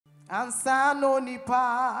ansano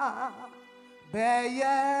nipa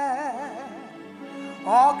beye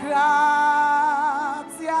okratia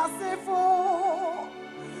sefo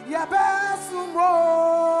ya besumo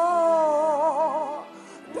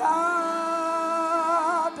dada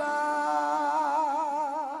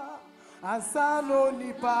ansano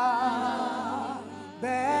nipa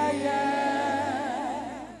beye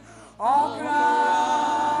okratia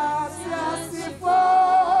sefo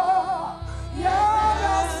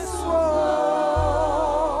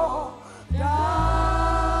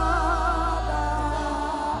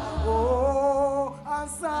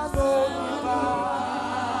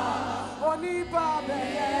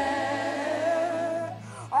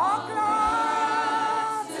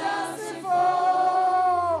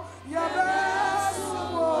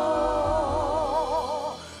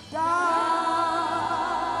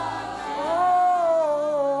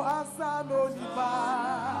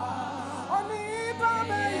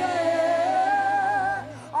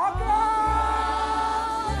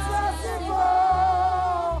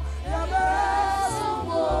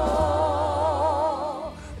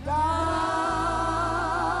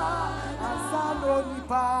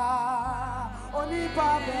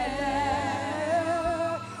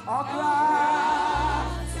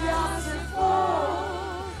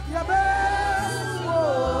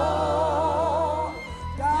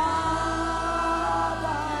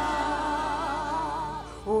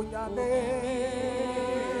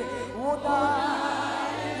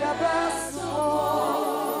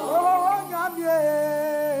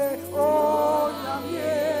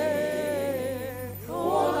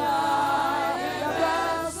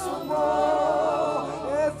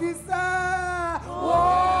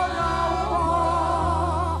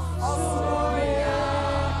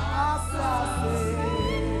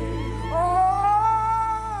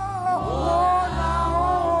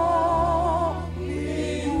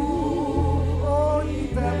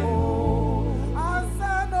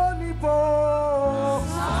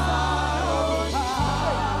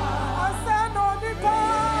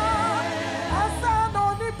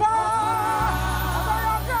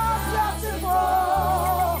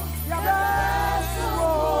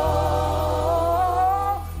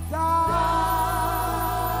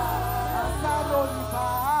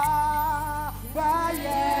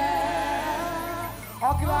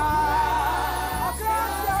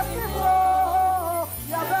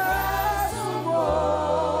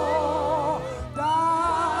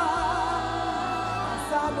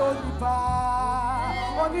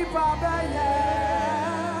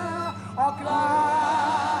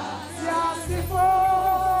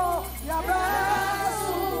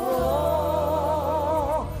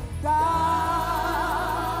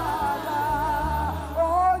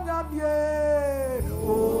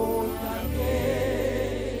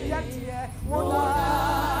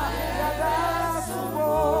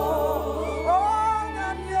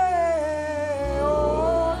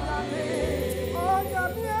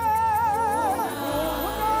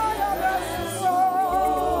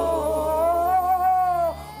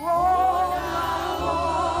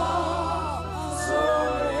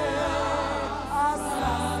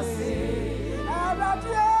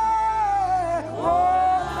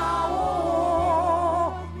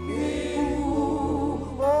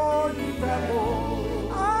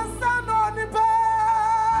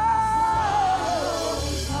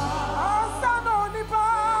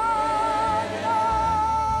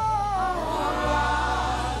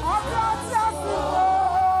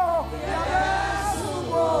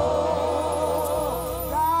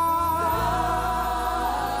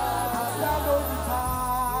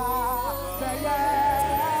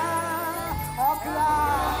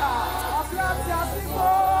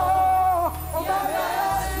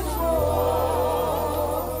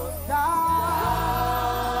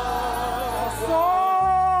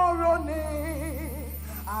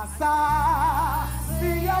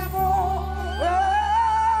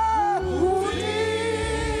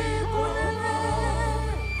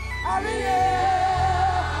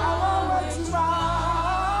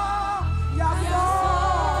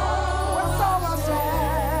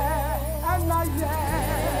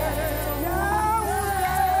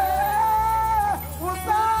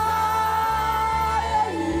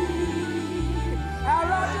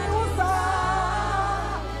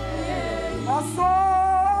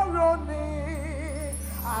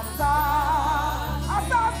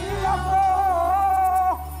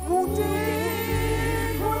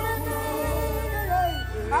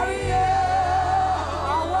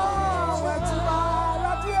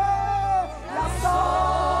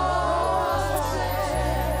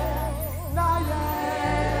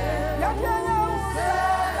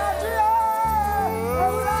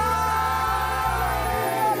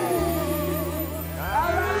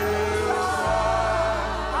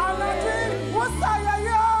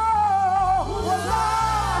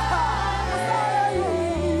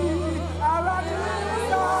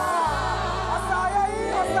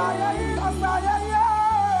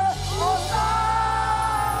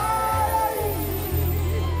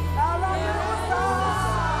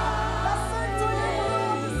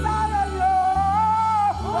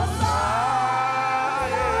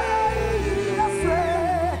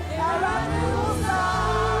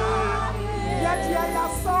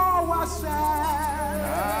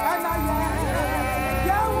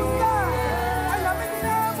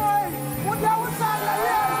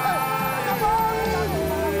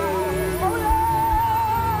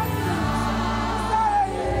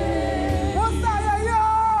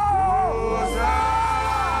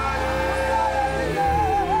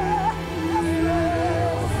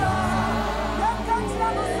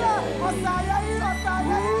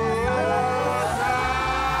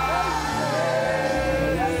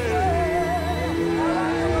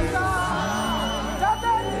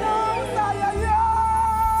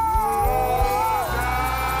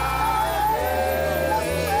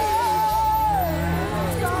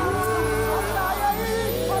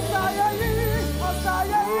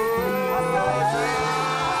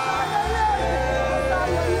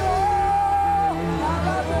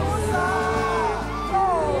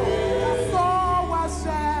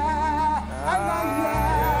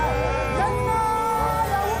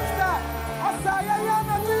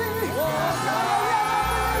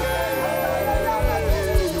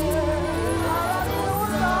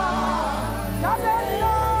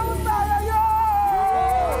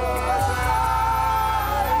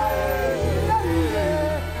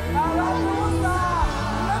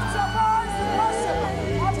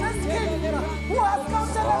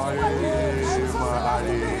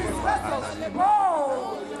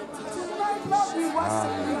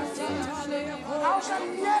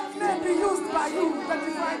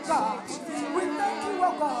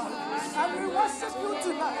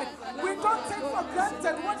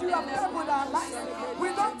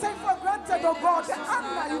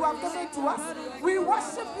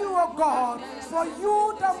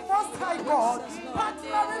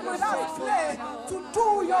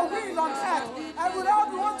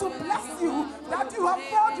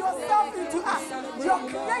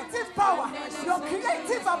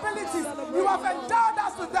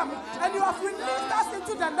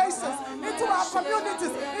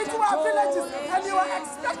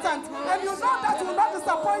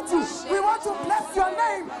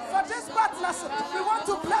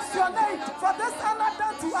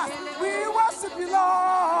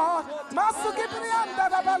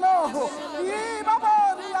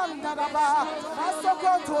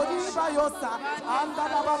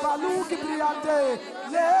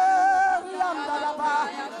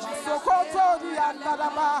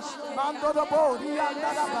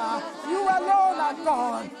You alone are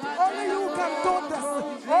God. Only you can do this.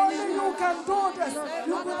 Only you can do this.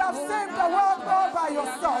 You could have saved the world all by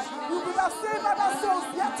yourself. You could have saved other souls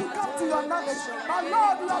yet to come to your knowledge. But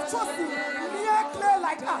Lord, you have chosen near clay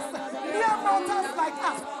like us, near mountains like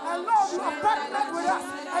us. And Lord, you have partnered with us.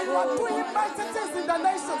 And you are doing mighty things in the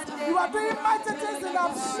nations. You are doing mighty things in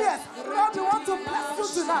our spheres. Lord, we want to bless you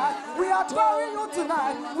tonight. We are adoring you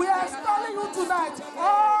tonight. We are extolling you tonight.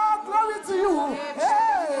 Oh, glory to you.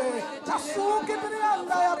 Hey, Tasu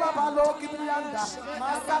Kibrianda ya Babalo Kibrianda.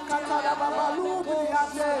 Masakata ya Babalu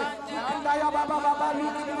Kibriande. Anda ya Babalu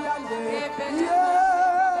Kibriande.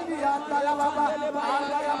 Yeah, Anda ya Baba.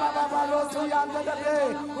 Anda ya Babalo Kibriande de Be.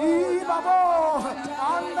 Ibabo.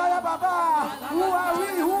 Anda ya Baba. Who are we?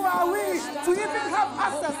 Who are we to even have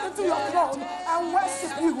access into your throne and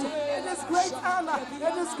worship you? It is great honor.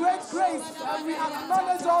 It is great grace. And we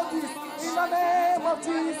acknowledge all this in the name of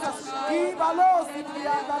Jesus. Ibalo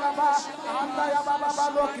Kibrianda Baba. Anda ya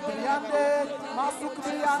Babalo Kibriande. Masuk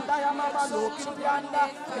Kibrianda ya Babalo Kibrianda.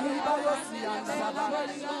 Ibalo Kibrianda Baba.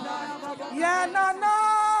 Ya na na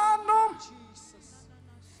no.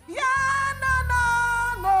 Ya na na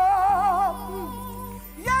no.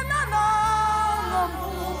 Ya na na no.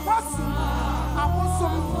 Wasum.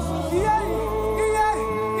 Amusum. Yeah.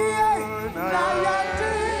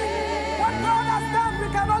 What God has done, we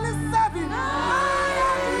can only serve Him.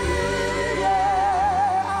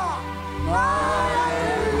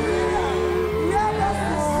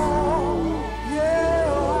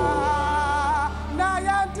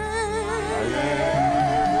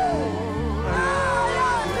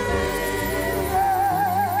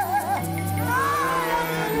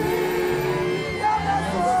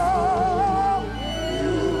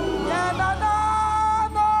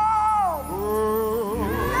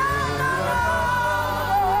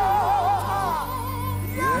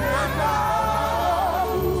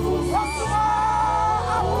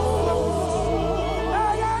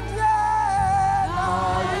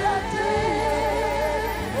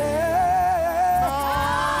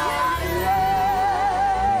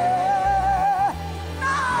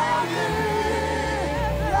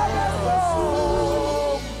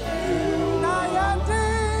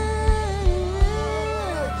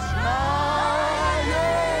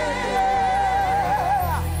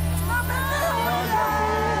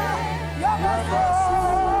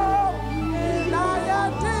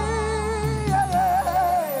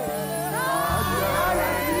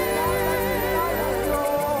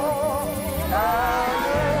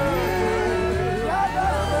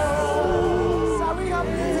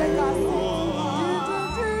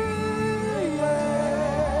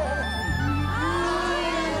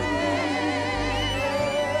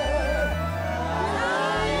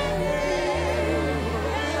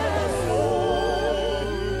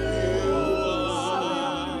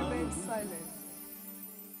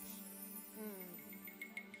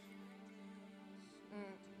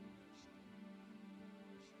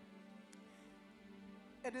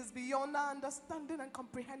 It is beyond our understanding and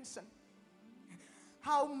comprehension.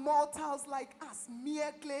 How mortals like us,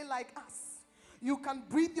 mere clay like us, you can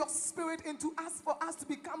breathe your spirit into us for us to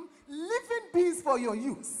become living beings for your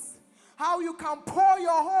use. How you can pour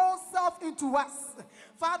your whole self into us.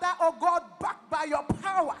 Father, oh God, backed by your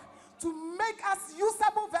power to make us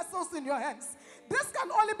usable vessels in your hands. This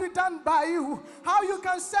can only be done by you. How you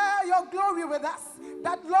can share your glory with us.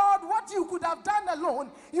 That, Lord, what you could have done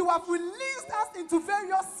alone, you have released us into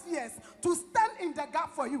various spheres to stand in the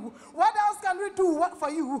gap for you. What else can we do for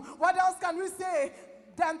you? What else can we say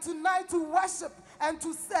than tonight to worship and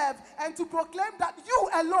to serve and to proclaim that you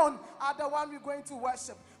alone are the one we're going to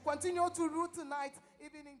worship? Continue to rule tonight,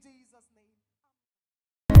 even in Jesus.